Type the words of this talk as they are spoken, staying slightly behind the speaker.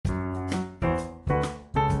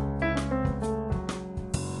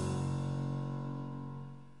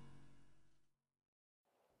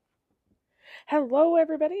Hello,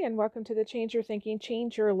 everybody, and welcome to the Change Your Thinking,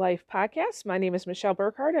 Change Your Life podcast. My name is Michelle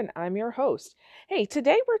Burkhardt, and I'm your host. Hey,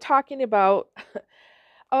 today we're talking about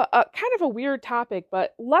a kind of a weird topic,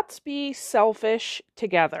 but let's be selfish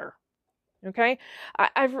together. Okay,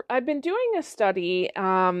 I've been doing a study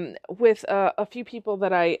with a few people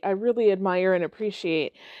that I really admire and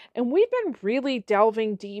appreciate, and we've been really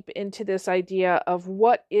delving deep into this idea of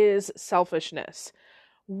what is selfishness.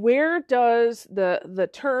 Where does the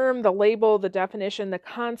term, the label, the definition, the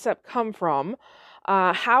concept come from?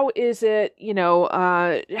 How is it,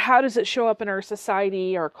 how does it show up in our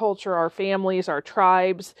society, our culture, our families, our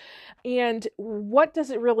tribes? And what does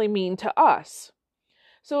it really mean to us?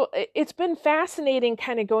 So it's been fascinating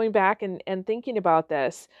kind of going back and thinking about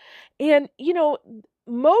this. And,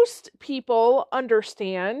 most people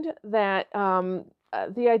understand that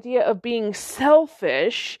the idea of being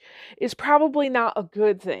selfish is probably not a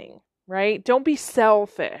good thing, right? Don't be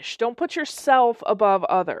selfish. Don't put yourself above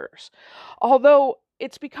others. Although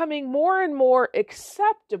it's becoming more and more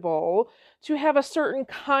acceptable to have a certain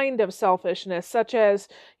kind of selfishness, such as,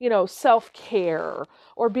 self-care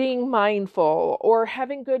or being mindful or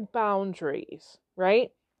having good boundaries,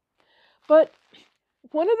 right? But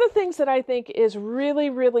one of the things that I think is really,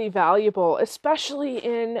 really valuable, especially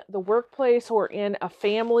in the workplace or in a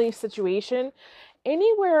family situation,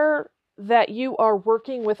 anywhere that you are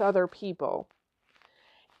working with other people,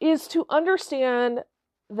 is to understand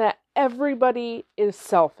that everybody is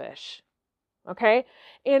selfish. Okay.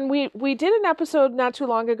 And we did an episode not too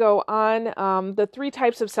long ago on the 3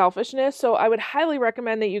 types of selfishness. So I would highly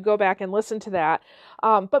recommend that you go back and listen to that.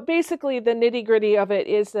 But basically the nitty gritty of it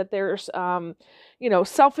is that there's,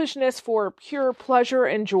 selfishness for pure pleasure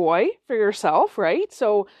and joy for yourself, right?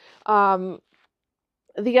 So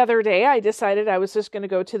the other day I decided I was just going to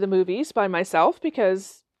go to the movies by myself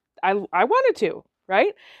because I wanted to,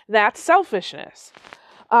 right? That's selfishness.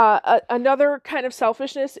 Another kind of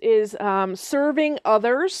selfishness is serving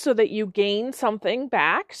others so that you gain something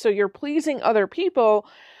back. So you're pleasing other people,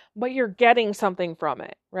 but you're getting something from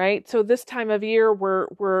it, right? So this time of year,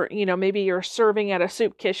 we're maybe you're serving at a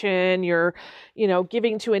soup kitchen, you're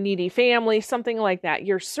giving to a needy family, something like that.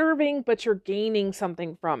 You're serving, but you're gaining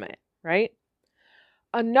something from it, right?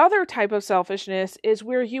 Another type of selfishness is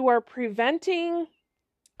where you are preventing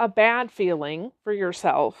a bad feeling for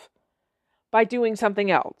yourself by doing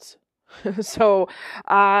something else. So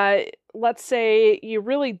let's say you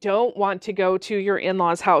really don't want to go to your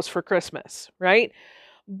in-laws' house for Christmas, right?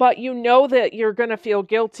 But you know that you're going to feel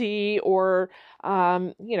guilty or,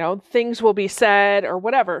 things will be said or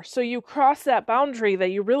whatever. So you cross that boundary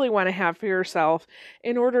that you really want to have for yourself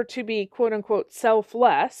in order to be quote unquote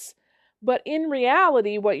selfless. But in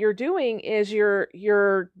reality, what you're doing is you're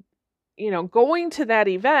going to that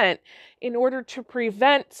event in order to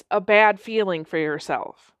prevent a bad feeling for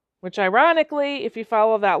yourself, which ironically, if you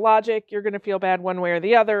follow that logic, you're going to feel bad one way or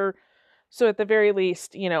the other. So at the very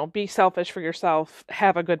least, be selfish for yourself,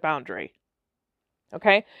 have a good boundary.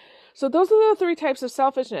 Okay. So those are the 3 types of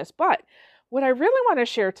selfishness. But what I really want to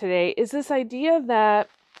share today is this idea that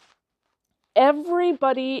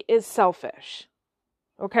everybody is selfish.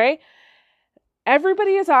 Okay.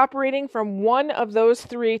 Everybody is operating from one of those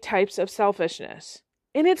 3 types of selfishness.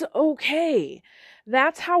 And it's okay.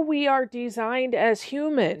 That's how we are designed as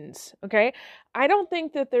humans. Okay. I don't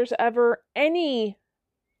think that there's ever any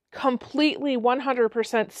completely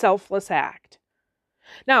 100% selfless act.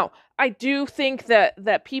 Now, I do think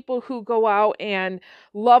that people who go out and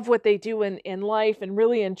love what they do in life and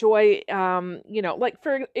really enjoy, like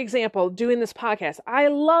for example, doing this podcast. I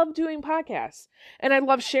love doing podcasts and I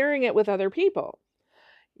love sharing it with other people.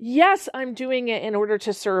 Yes, I'm doing it in order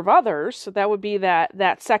to serve others. So that would be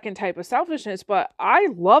that second type of selfishness, but I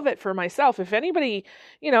love it for myself. If anybody,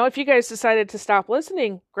 if you guys decided to stop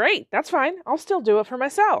listening, great, that's fine. I'll still do it for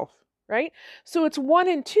myself, right? So it's 1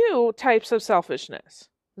 and 2 types of selfishness.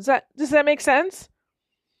 Does that make sense?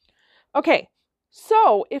 Okay.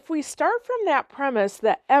 So if we start from that premise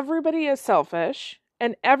that everybody is selfish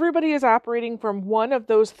and everybody is operating from one of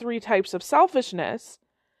those 3 types of selfishness,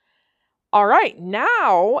 all right,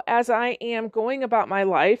 now, as I am going about my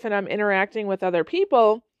life and I'm interacting with other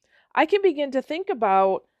people, I can begin to think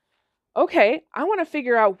about, okay, I want to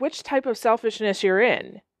figure out which type of selfishness you're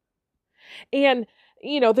in. And,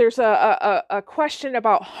 there's a question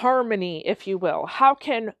about harmony, if you will. How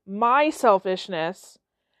can my selfishness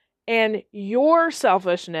and your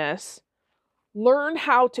selfishness learn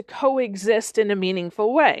how to coexist in a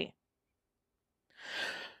meaningful way?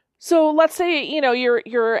 So let's say,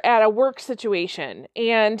 you're at a work situation,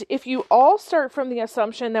 and if you all start from the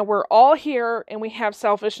assumption that we're all here and we have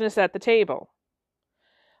selfishness at the table,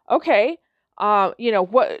 okay,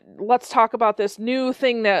 let's talk about this new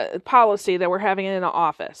thing, policy that we're having in the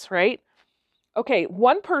office, right? Okay,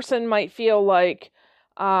 one person might feel like,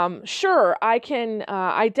 sure,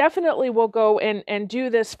 I definitely will go and do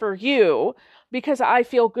this for you because I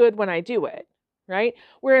feel good when I do it, right?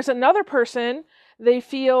 Whereas another person, they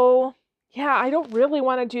feel, yeah, I don't really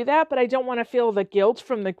want to do that, but I don't want to feel the guilt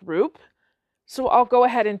from the group, so I'll go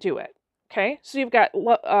ahead and do it, okay? So you've got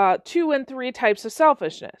 2 and 3 types of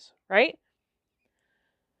selfishness, right?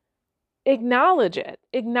 Acknowledge it.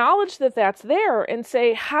 Acknowledge that that's there and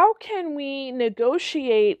say, how can we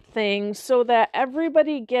negotiate things so that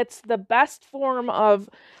everybody gets the best form of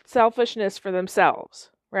selfishness for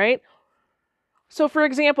themselves, right? So, for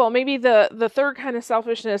example, maybe the third kind of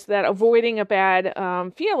selfishness, that avoiding a bad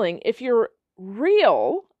feeling, if you're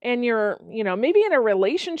real and you're, maybe in a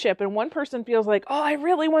relationship and one person feels like, oh, I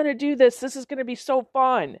really want to do this. This is going to be so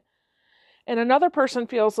fun. And another person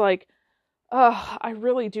feels like, I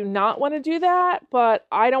really do not want to do that, but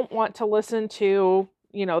I don't want to listen to,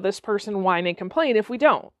 this person whine and complain if we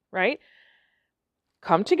don't, right?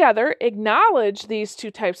 Come together, acknowledge these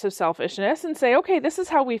 2 types of selfishness and say, okay, this is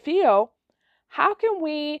how we feel. How can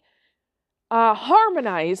we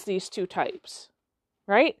harmonize these 2 types,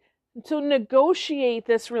 right? To negotiate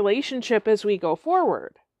this relationship as we go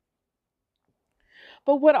forward.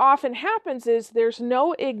 But what often happens is there's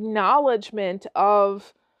no acknowledgement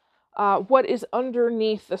of what is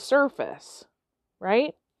underneath the surface,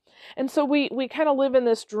 right? And so we kind of live in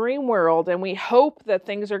this dream world and we hope that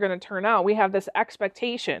things are going to turn out. We have this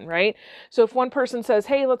expectation, right? So if one person says,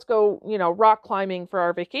 hey, let's go, rock climbing for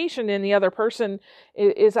our vacation, and the other person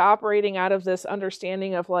is operating out of this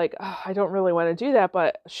understanding of like, oh, I don't really want to do that,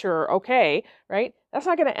 but sure, okay, right? That's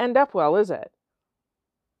not going to end up well, is it?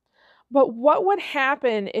 But what would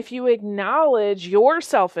happen if you acknowledge your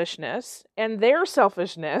selfishness and their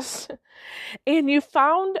selfishness and you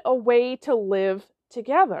found a way to live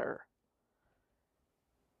together?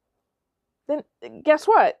 Then guess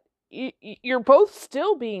what? You're both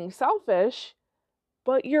still being selfish,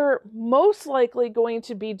 but you're most likely going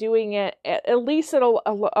to be doing it at least at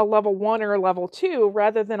a level 1 or a level 2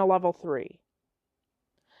 rather than a level 3.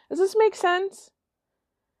 Does this make sense?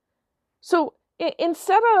 So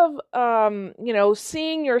instead of,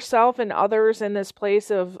 seeing yourself and others in this place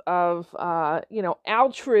of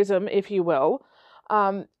altruism, if you will,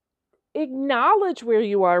 acknowledge where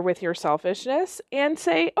you are with your selfishness and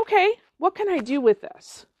say, okay, what can I do with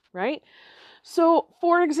this, right? So,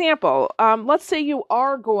 for example, let's say you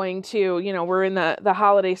are going to, we're in the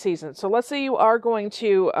holiday season. So let's say you are going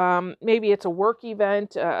to, maybe it's a work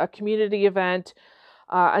event, a community event,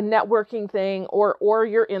 a networking thing, or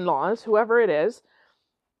your in-laws, whoever it is.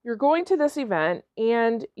 You're going to this event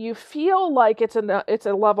and you feel like it's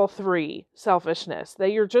a level 3 selfishness,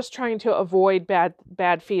 that you're just trying to avoid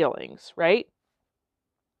bad feelings, right?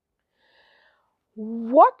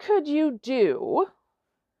 What could you do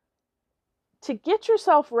to get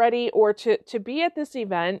yourself ready or to be at this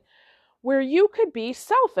event where you could be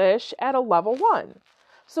selfish at a level 1?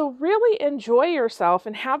 So really enjoy yourself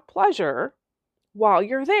and have pleasure while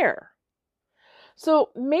you're there. So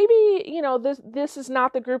maybe, this is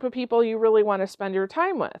not the group of people you really want to spend your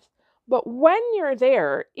time with. But when you're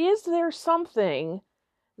there, is there something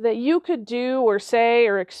that you could do or say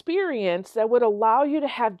or experience that would allow you to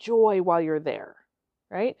have joy while you're there,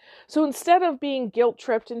 right? So instead of being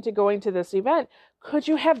guilt-tripped into going to this event, could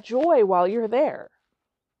you have joy while you're there?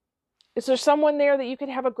 Is there someone there that you could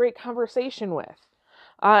have a great conversation with?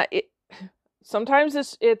 Sometimes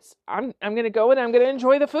it's I'm going to go and I'm going to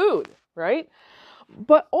enjoy the food, right?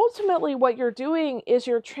 But ultimately what you're doing is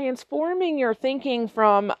you're transforming your thinking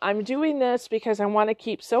from I'm doing this because I want to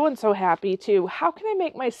keep so-and-so happy to how can I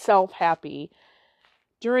make myself happy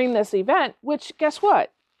during this event, which guess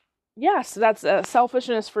what? Yes, that's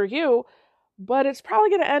selfishness for you, but it's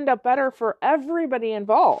probably going to end up better for everybody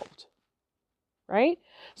involved, right?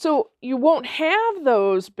 So you won't have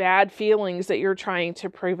those bad feelings that you're trying to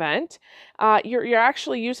prevent. You're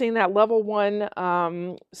actually using that level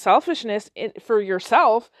 1 selfishness for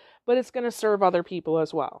yourself, but it's going to serve other people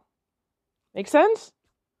as well. Make sense?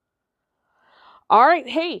 All right.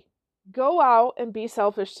 Hey, go out and be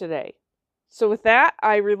selfish today. So with that,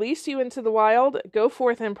 I release you into the wild. Go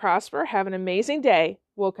forth and prosper. Have an amazing day.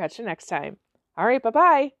 We'll catch you next time. All right.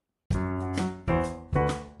 Bye-bye.